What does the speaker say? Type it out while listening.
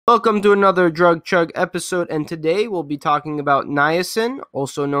Welcome to another Drug Chug episode, and today we'll be talking about niacin,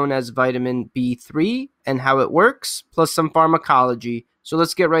 also known as vitamin B3, and how it works, plus some pharmacology. So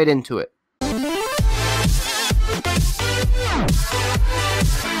let's get right into it.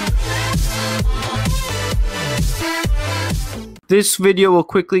 This video will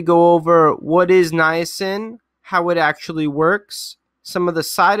quickly go over what is niacin, how it actually works, some of the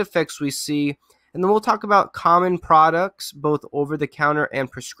side effects we see, and then we'll talk about common products, both over-the-counter and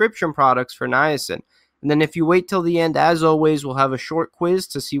prescription products for niacin. And then if you wait till the end, as always, we'll have a short quiz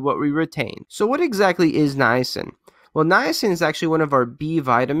to see what we retain. So what exactly is niacin? Well, niacin is actually one of our B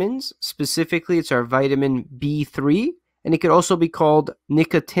vitamins. Specifically, it's our vitamin B3, and it could also be called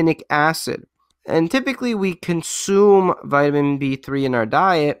nicotinic acid. And typically, we consume vitamin B3 in our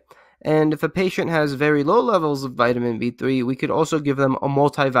diet. And if a patient has very low levels of vitamin B3, we could also give them a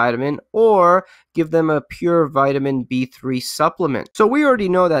multivitamin or give them a pure vitamin B3 supplement. So we already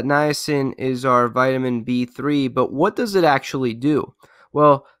know that niacin is our vitamin B3, but what does it actually do?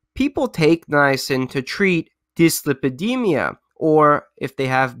 Well, people take niacin to treat dyslipidemia or if they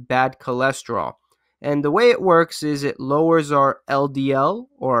have bad cholesterol. And the way it works is it lowers our LDL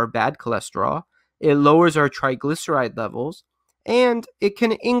or our bad cholesterol, it lowers our triglyceride levels, and it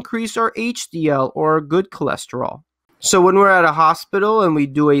can increase our HDL or our good cholesterol. So when we're at a hospital and we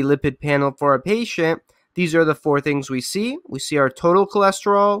do a lipid panel for a patient, these are the four things we see. We see our total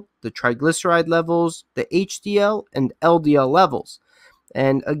cholesterol, the triglyceride levels, the HDL, and LDL levels.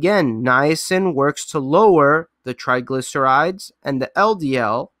 And again, niacin works to lower the triglycerides and the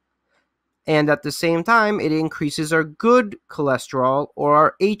LDL, and at the same time, it increases our good cholesterol or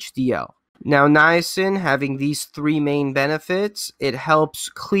our HDL. Now, niacin, having these three main benefits, it helps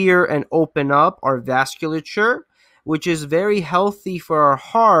clear and open up our vasculature, which is very healthy for our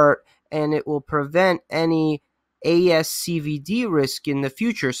heart, and it will prevent any ASCVD risk in the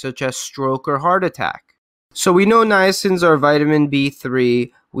future, such as stroke or heart attack. So we know niacin's our vitamin B3.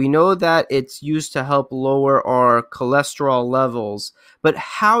 We know that it's used to help lower our cholesterol levels, but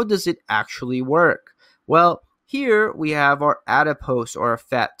how does it actually work? Well, here we have our adipose or our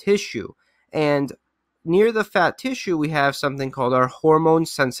fat tissue. And near the fat tissue, we have something called our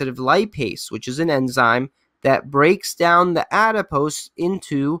hormone-sensitive lipase, which is an enzyme that breaks down the adipose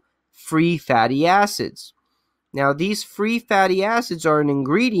into free fatty acids. Now, these free fatty acids are an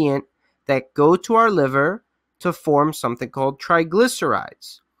ingredient that go to our liver to form something called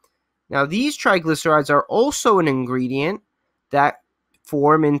triglycerides. Now, these triglycerides are also an ingredient that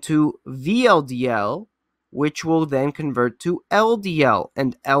form into VLDL, which will then convert to LDL,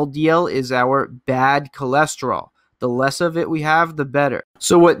 and LDL is our bad cholesterol. The less of it we have, the better.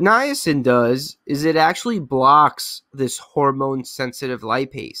 So what niacin does is it actually blocks this hormone-sensitive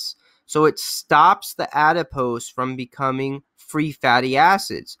lipase. So it stops the adipose from becoming free fatty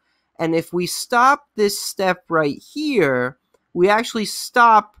acids. And if we stop this step right here, we actually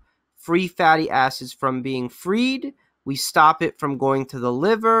stop free fatty acids from being freed, we stop it from going to the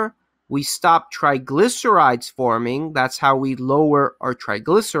liver, we stop triglycerides forming. That's how we lower our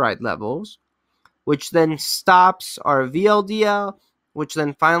triglyceride levels, which then stops our VLDL, which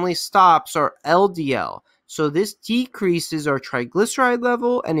then finally stops our LDL. So this decreases our triglyceride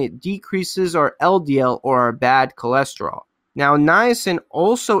level and it decreases our LDL or our bad cholesterol. Now, niacin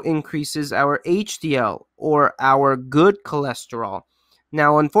also increases our HDL or our good cholesterol.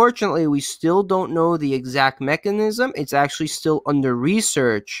 Now, unfortunately, we still don't know the exact mechanism. It's actually still under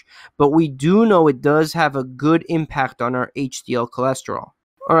research, but we do know it does have a good impact on our HDL cholesterol.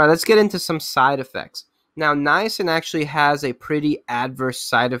 All right, let's get into some side effects. Now, niacin actually has a pretty adverse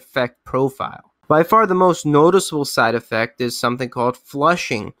side effect profile. By far, the most noticeable side effect is something called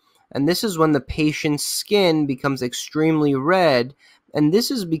flushing, and this is when the patient's skin becomes extremely red, and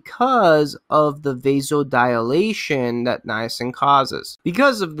this is because of the vasodilation that niacin causes.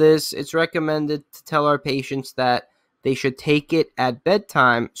 Because of this, it's recommended to tell our patients that they should take it at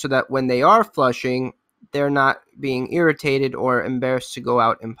bedtime so that when they are flushing, they're not being irritated or embarrassed to go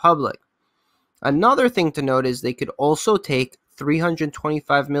out in public. Another thing to note is they could also take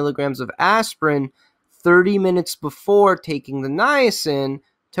 325 milligrams of aspirin 30 minutes before taking the niacin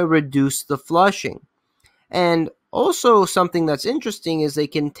to reduce the flushing. And also, something that's interesting is they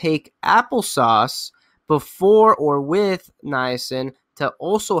can take applesauce before or with niacin to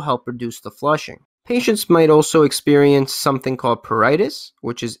also help reduce the flushing. Patients might also experience something called pruritus,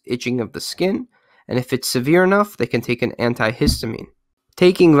 which is itching of the skin, and if it's severe enough, they can take an antihistamine.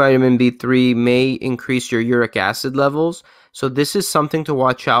 Taking vitamin B3 may increase your uric acid levels, so this is something to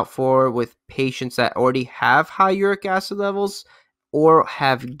watch out for with patients that already have high uric acid levels or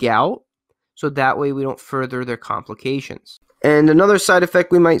have gout. So that way we don't further their complications. And another side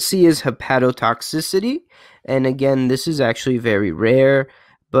effect we might see is hepatotoxicity. And again, this is actually very rare,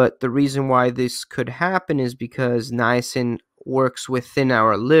 but the reason why this could happen is because niacin works within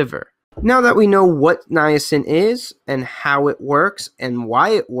our liver. Now that we know what niacin is and how it works and why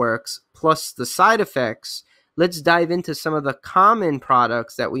it works, plus the side effects, let's dive into some of the common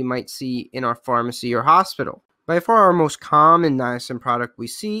products that we might see in our pharmacy or hospital. By far our most common niacin product we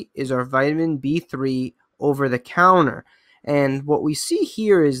see is our vitamin B3 over the counter. And what we see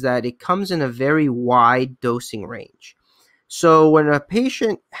here is that it comes in a very wide dosing range. So when a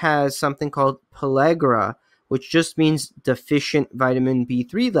patient has something called pellagra, which just means deficient vitamin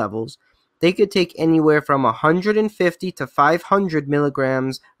B3 levels, they could take anywhere from 150 to 500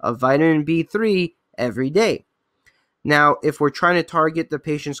 milligrams of vitamin B3 every day. Now, if we're trying to target the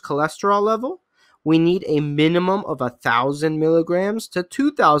patient's cholesterol level, we need a minimum of 1,000 milligrams to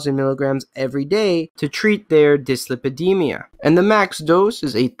 2,000 milligrams every day to treat their dyslipidemia. And the max dose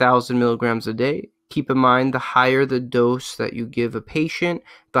is 8,000 milligrams a day. Keep in mind, the higher the dose that you give a patient,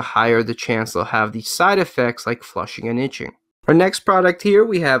 the higher the chance they'll have these side effects like flushing and itching. Our next product here,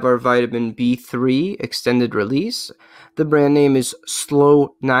 we have our vitamin B3 extended release. The brand name is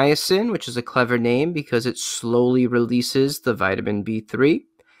Slo Niacin, which is a clever name because it slowly releases the vitamin B3.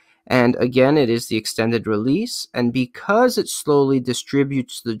 And again, it is the extended release. And because it slowly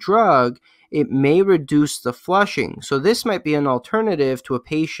distributes the drug, it may reduce the flushing. So this might be an alternative to a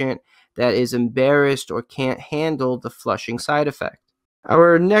patient that is embarrassed or can't handle the flushing side effect.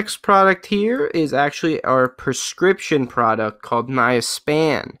 Our next product here is actually our prescription product called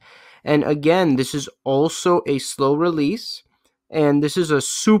Niaspan. And again, this is also a slow release. And this is a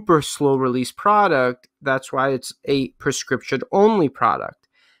super slow release product. That's why it's a prescription only product.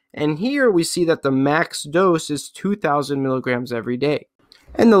 And here we see that the max dose is 2,000 milligrams every day.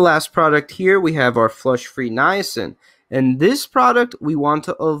 And the last product here, we have our flush-free niacin. And this product we want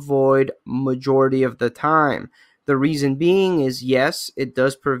to avoid majority of the time. The reason being is, yes, it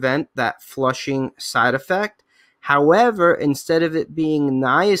does prevent that flushing side effect. However, instead of it being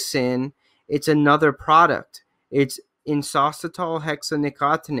niacin, it's another product. It's inositol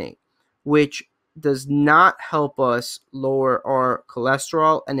hexanicotinate, which does not help us lower our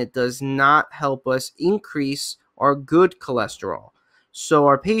cholesterol, and it does not help us increase our good cholesterol. So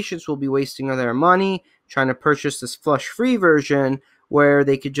our patients will be wasting their money trying to purchase this flush-free version where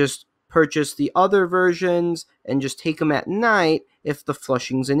they could just purchase the other versions and just take them at night if the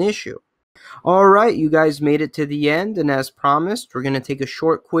flushing's an issue. All right, you guys made it to the end, and as promised, we're going to take a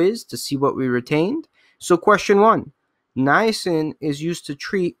short quiz to see what we retained. So question 1. Niacin is used to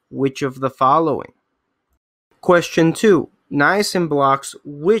treat which of the following? Question 2. Niacin blocks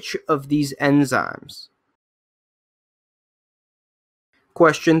which of these enzymes?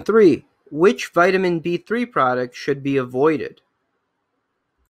 Question 3. Which vitamin B3 product should be avoided?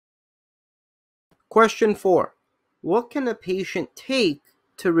 Question 4. What can a patient take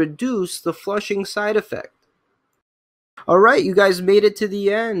to reduce the flushing side effect? Alright, you guys made it to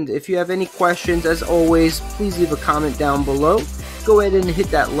the end. If you have any questions, as always, please leave a comment down below. Go ahead and hit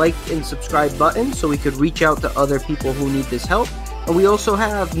that like and subscribe button so we could reach out to other people who need this help. And we also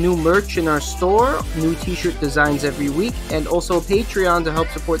have new merch in our store, new t-shirt designs every week, and also a Patreon to help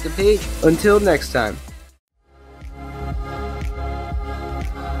support the page. Until next time.